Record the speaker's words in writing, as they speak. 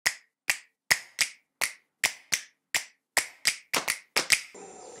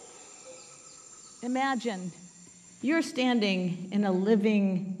Imagine you're standing in a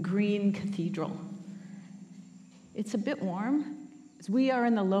living green cathedral. It's a bit warm, as we are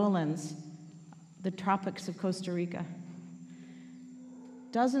in the lowlands, the tropics of Costa Rica.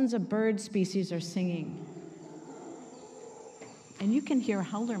 Dozens of bird species are singing. And you can hear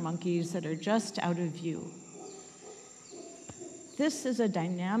howler monkeys that are just out of view. This is a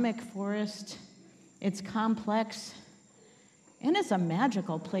dynamic forest. It's complex, and it's a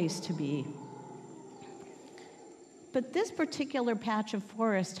magical place to be. But this particular patch of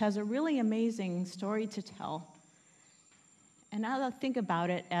forest has a really amazing story to tell. And I think about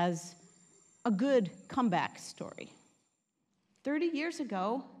it as a good comeback story. 30 years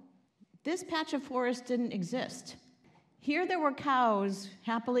ago, this patch of forest didn't exist. Here there were cows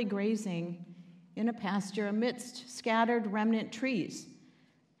happily grazing in a pasture amidst scattered remnant trees.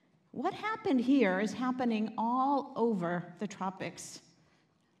 What happened here is happening all over the tropics.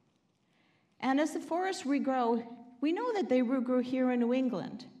 And as the forests regrow, we know that they regrew here in New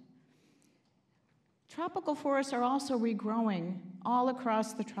England. Tropical forests are also regrowing all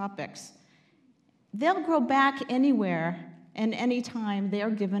across the tropics. They'll grow back anywhere and anytime they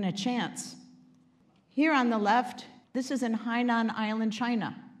are given a chance. Here on the left, this is in Hainan Island,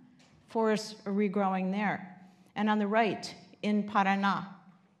 China. Forests are regrowing there. And on the right, in Paraná,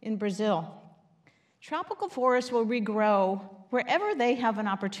 in Brazil. Tropical forests will regrow wherever they have an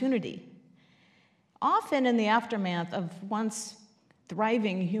opportunity, often in the aftermath of once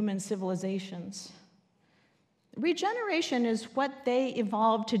thriving human civilizations. Regeneration is what they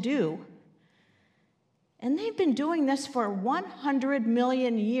evolved to do. And they've been doing this for 100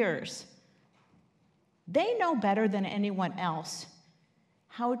 million years. They know better than anyone else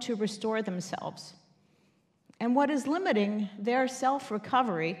how to restore themselves. And what is limiting their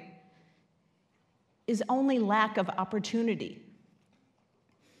self-recovery is only lack of opportunity.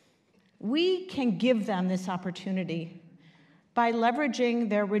 We can give them this opportunity by leveraging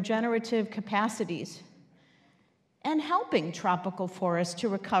their regenerative capacities and helping tropical forests to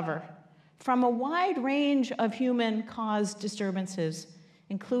recover from a wide range of human-caused disturbances,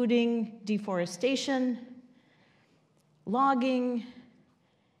 including deforestation, logging,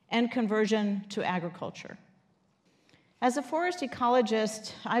 and conversion to agriculture. As a forest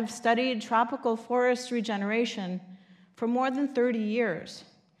ecologist, I've studied tropical forest regeneration for more than 30 years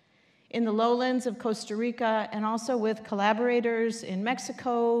in the lowlands of Costa Rica and also with collaborators in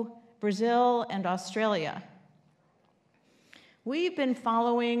Mexico, Brazil, and Australia. We've been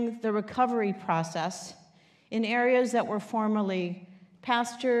following the recovery process in areas that were formerly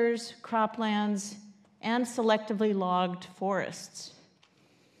pastures, croplands, and selectively logged forests.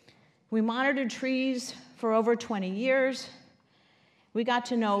 We monitored trees for over 20 years. We got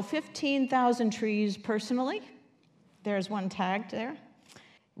to know 15,000 trees personally. There's one tagged there.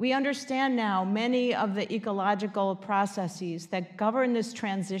 We understand now many of the ecological processes that govern this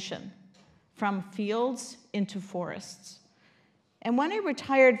transition from fields into forests. And when I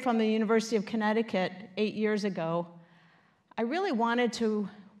retired from the University of Connecticut 8 years ago, I really wanted to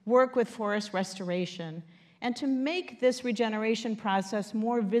work with forest restoration and to make this regeneration process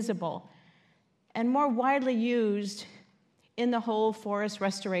more visible and more widely used in the whole forest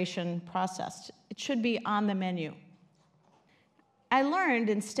restoration process. It should be on the menu. I learned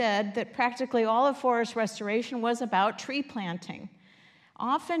instead that practically all of forest restoration was about tree planting,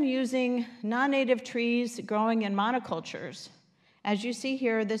 often using non-native trees growing in monocultures. As you see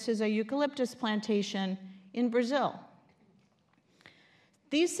here, this is a eucalyptus plantation in Brazil.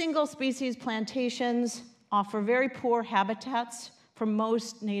 These single species plantations offer very poor habitats for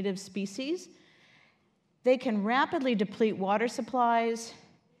most native species. They can rapidly deplete water supplies,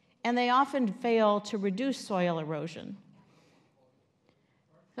 and they often fail to reduce soil erosion.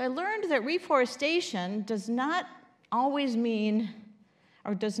 So I learned that reforestation does not always mean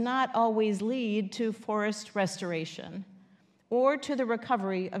or does not always lead to forest restoration or to the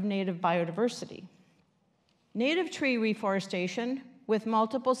recovery of native biodiversity. Native tree reforestation with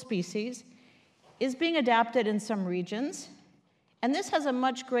multiple species is being adapted in some regions, and this has a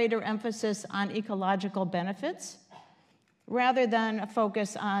much greater emphasis on ecological benefits rather than a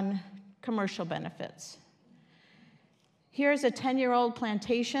focus on commercial benefits. Here's a 10-year-old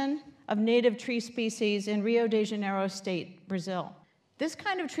plantation of native tree species in Rio de Janeiro state, Brazil. This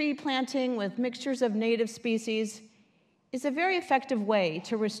kind of tree planting with mixtures of native species is a very effective way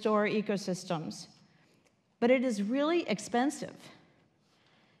to restore ecosystems, but it is really expensive.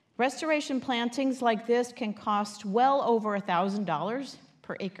 Restoration plantings like this can cost well over $1,000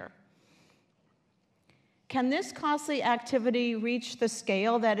 per acre. Can this costly activity reach the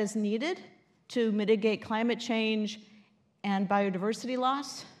scale that is needed to mitigate climate change and biodiversity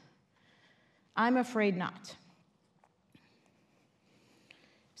loss? I'm afraid not.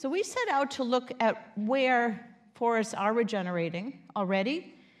 So we set out to look at where forests are regenerating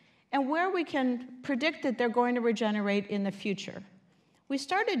already and where we can predict that they're going to regenerate in the future. We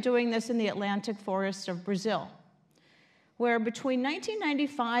started doing this in the Atlantic forests of Brazil, where between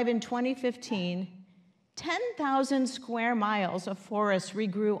 1995 and 2015, 10,000 square miles of forest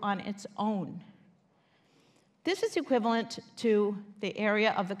regrew on its own. This is equivalent to the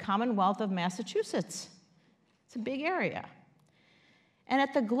area of the Commonwealth of Massachusetts. It's a big area. And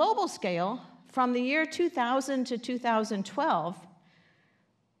at the global scale, from the year 2000 to 2012,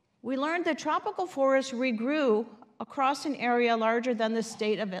 we learned that tropical forests regrew across an area larger than the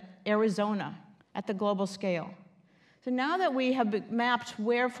state of Arizona at the global scale. So now that we have mapped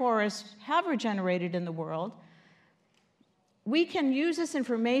where forests have regenerated in the world, we can use this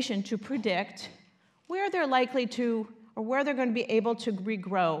information to predict where they're likely to, or where they're going to be able to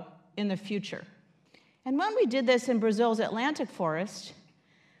regrow in the future. And when we did this in Brazil's Atlantic forest,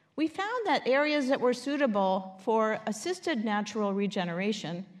 we found that areas that were suitable for assisted natural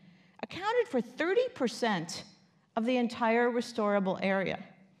regeneration accounted for 30% of the entire restorable area.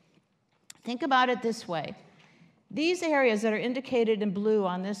 Think about it this way. These areas that are indicated in blue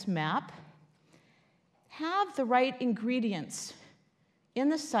on this map have the right ingredients in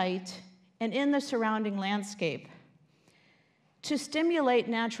the site and in the surrounding landscape to stimulate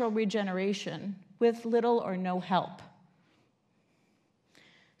natural regeneration with little or no help.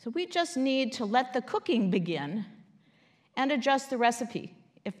 So we just need to let the cooking begin and adjust the recipe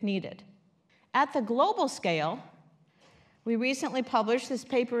if needed. At the global scale, we recently published this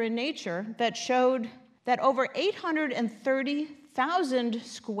paper in Nature that showed that over 830,000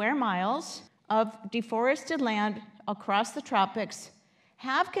 square miles of deforested land across the tropics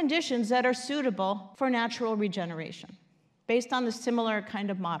have conditions that are suitable for natural regeneration, based on the similar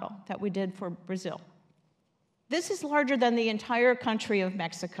kind of model that we did for Brazil. This is larger than the entire country of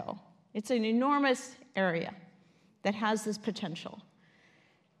Mexico. It's an enormous area that has this potential.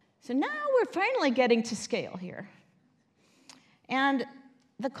 So now we're finally getting to scale here. And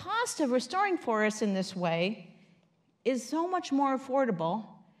the cost of restoring forests in this way is so much more affordable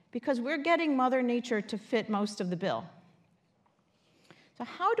because we're getting Mother Nature to fit most of the bill. So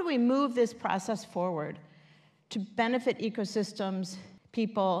how do we move this process forward to benefit ecosystems,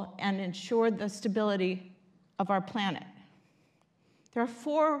 people, and ensure the stability of our planet? There are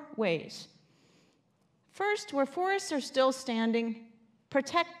 4 ways. First, where forests are still standing,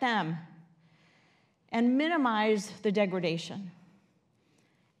 protect them and minimize the degradation.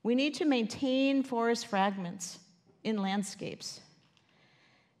 We need to maintain forest fragments in landscapes.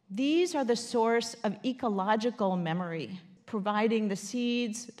 These are the source of ecological memory, providing the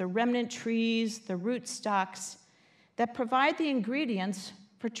seeds, the remnant trees, the rootstocks that provide the ingredients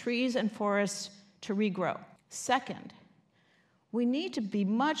for trees and forests to regrow. Second, we need to be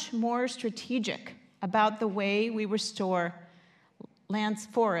much more strategic about the way we restore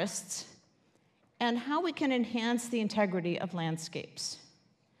forests and how we can enhance the integrity of landscapes.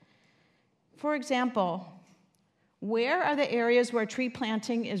 For example, where are the areas where tree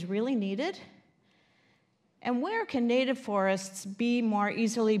planting is really needed? And where can native forests be more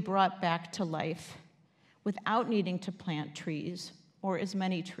easily brought back to life without needing to plant trees or as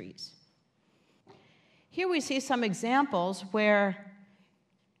many trees? Here we see some examples where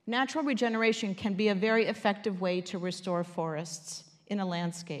natural regeneration can be a very effective way to restore forests in a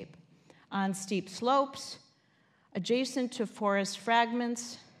landscape. On steep slopes, adjacent to forest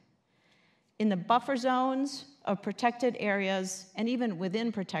fragments, in the buffer zones of protected areas, and even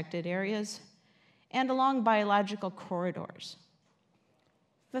within protected areas, and along biological corridors.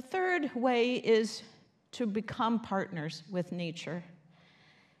 The third way is to become partners with nature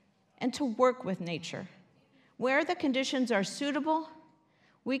and to work with nature. Where the conditions are suitable,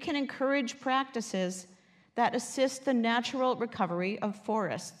 we can encourage practices that assist the natural recovery of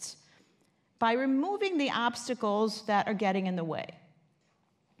forests by removing the obstacles that are getting in the way.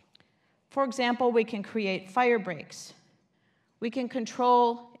 For example, we can create fire breaks. We can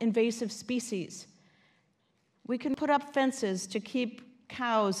control invasive species. We can put up fences to keep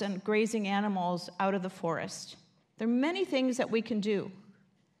cows and grazing animals out of the forest. There are many things that we can do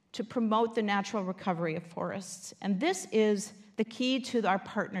to promote the natural recovery of forests, and this is the key to our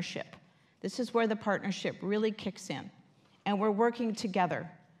partnership. This is where the partnership really kicks in, and we're working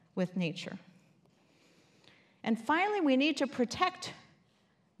together with nature. And finally, we need to protect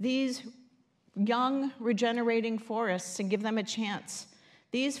these young regenerating forests and give them a chance.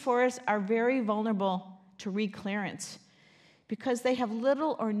 These forests are very vulnerable to reclearance because they have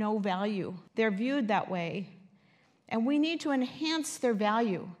little or no value. They're viewed that way, and we need to enhance their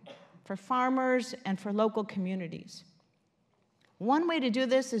value for farmers, and for local communities. One way to do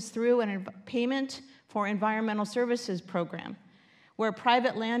this is through a payment for environmental services program, where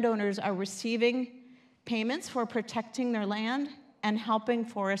private landowners are receiving payments for protecting their land and helping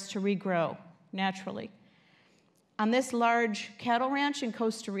forests to regrow naturally. On this large cattle ranch in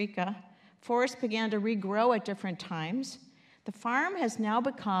Costa Rica, forests began to regrow at different times. The farm has now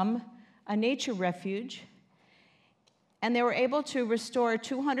become a nature refuge, and they were able to restore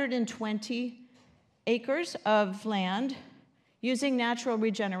 220 acres of land using natural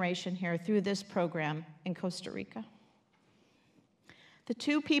regeneration here through this program in Costa Rica. The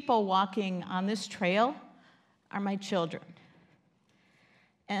two people walking on this trail are my children.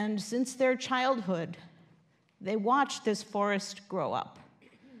 And since their childhood, they watched this forest grow up.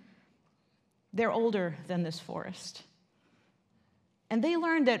 They're older than this forest. And they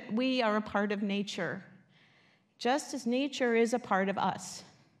learned that we are a part of nature, just as nature is a part of us.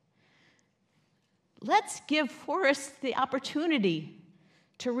 Let's give forests the opportunity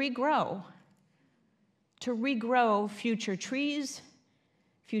to regrow future trees,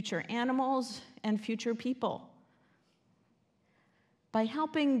 future animals, and future people. By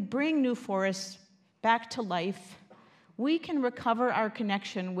helping bring new forests back to life, we can recover our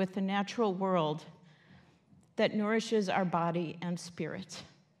connection with the natural world that nourishes our body and spirit.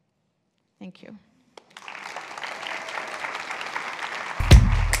 Thank you.